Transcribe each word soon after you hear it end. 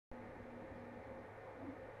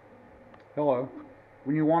Hello.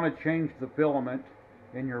 When you want to change the filament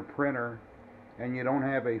in your printer and you don't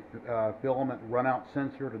have a filament runout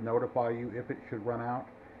sensor to notify you if it should run out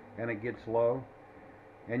and it gets low,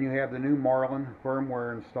 and you have the new Marlin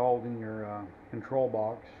firmware installed in your control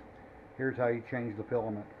box, here's how you change the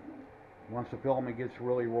filament. Once the filament gets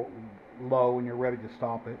really low and you're ready to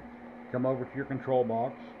stop it, come over to your control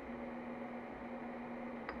box,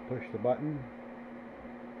 push the button,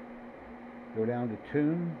 go down to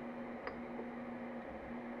Tune,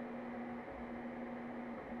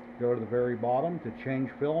 go to the very bottom to change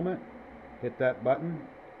filament, hit that button,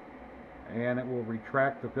 and it will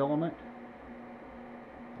retract the filament.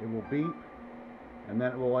 It will beep, and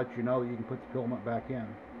then it will let you know that you can put the filament back in,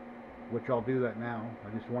 which I'll do that now.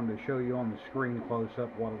 I just wanted to show you on the screen close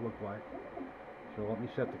up what it looked like. So let me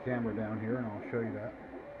set the camera down here and I'll show you that.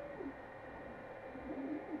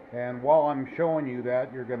 And while I'm showing you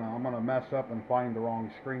that, I'm gonna mess up and find the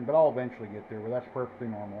wrong screen, but I'll eventually get there, but that's perfectly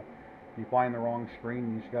normal. If you find the wrong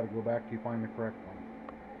screen, you just got to go back till you find the correct one.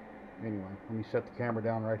 Anyway, let me set the camera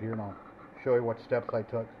down right here and I'll show you what steps I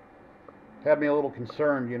took. Had me a little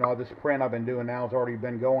concerned, you know, this print I've been doing now has already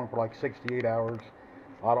been going for like 68 hours.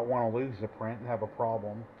 I don't want to lose the print and have a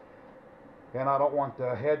problem. And I don't want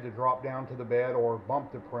the head to drop down to the bed or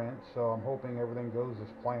bump the print, so I'm hoping everything goes as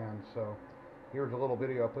planned. So here's a little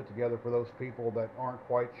video I put together for those people that aren't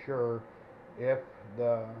quite sure if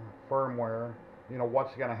the firmware, you know,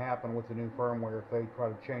 what's going to happen with the new firmware if they try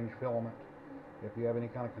to change filament, if you have any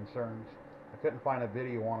kind of concerns. I couldn't find a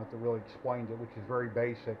video on it that really explains it, which is very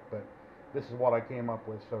basic, but this is what I came up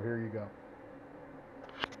with, so here you go.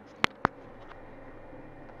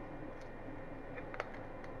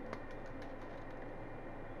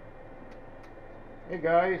 Hey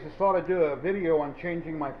guys, I thought I'd do a video on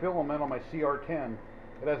changing my filament on my CR10.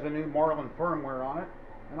 It has a new Marlin firmware on it,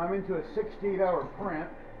 and I'm into a 68-hour print,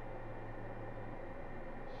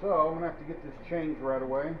 so I'm going to have to get this changed right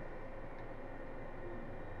away.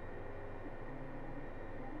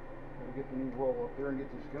 Gotta get the new roll up there and get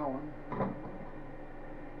this going.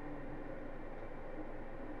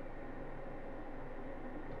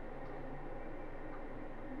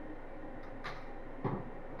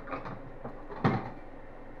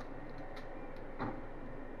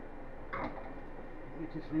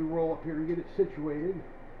 Get this new roll up here and get it situated.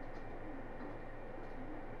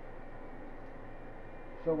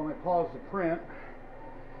 So when I pause the print,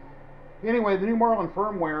 anyway, the new Marlin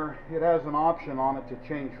firmware, it has an option on it to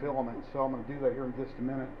change filament, so I'm going to do that here in just a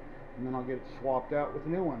minute, and then I'll get it swapped out with a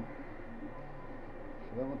new one.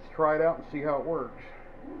 So then let's try it out and see how it works.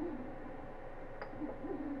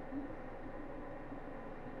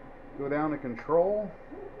 Go down to Control,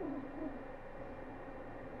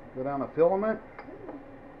 go down to Filament,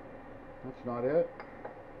 that's not it.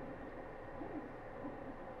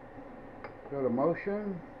 Go to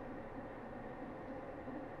Motion,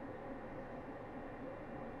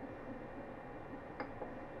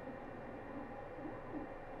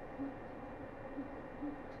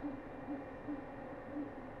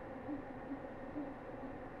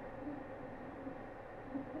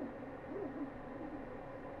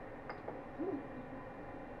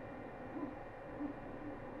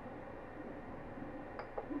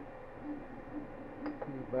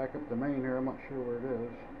 back up the main here, I'm not sure where it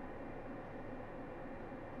is.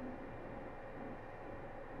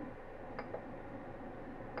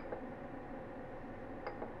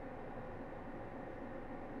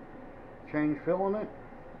 Change filament.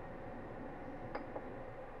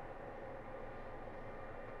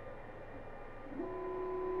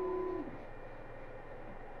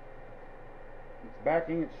 It's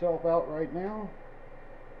backing itself out right now.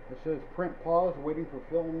 It says print pause, waiting for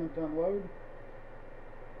filament to unload.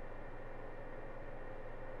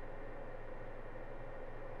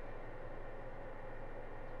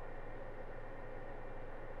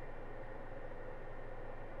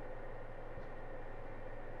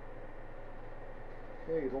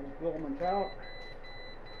 Okay, the old filament's out.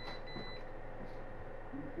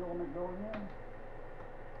 New filament going in.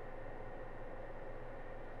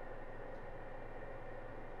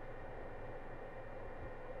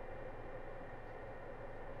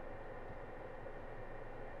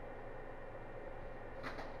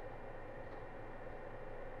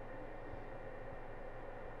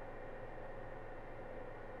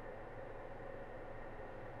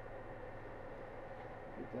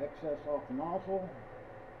 Get the excess off the nozzle.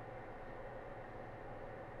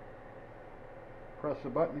 Press the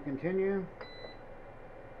button to continue.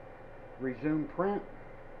 Resume print.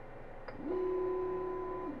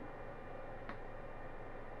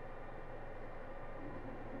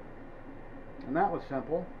 And that was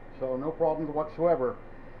simple, so no problems whatsoever.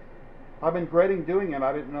 I've been dreading doing it.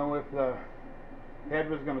 I didn't know if the head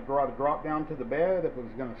was going to drop down to the bed, if it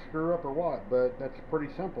was going to screw up or what, but that's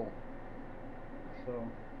pretty simple. So,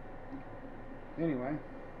 anyway.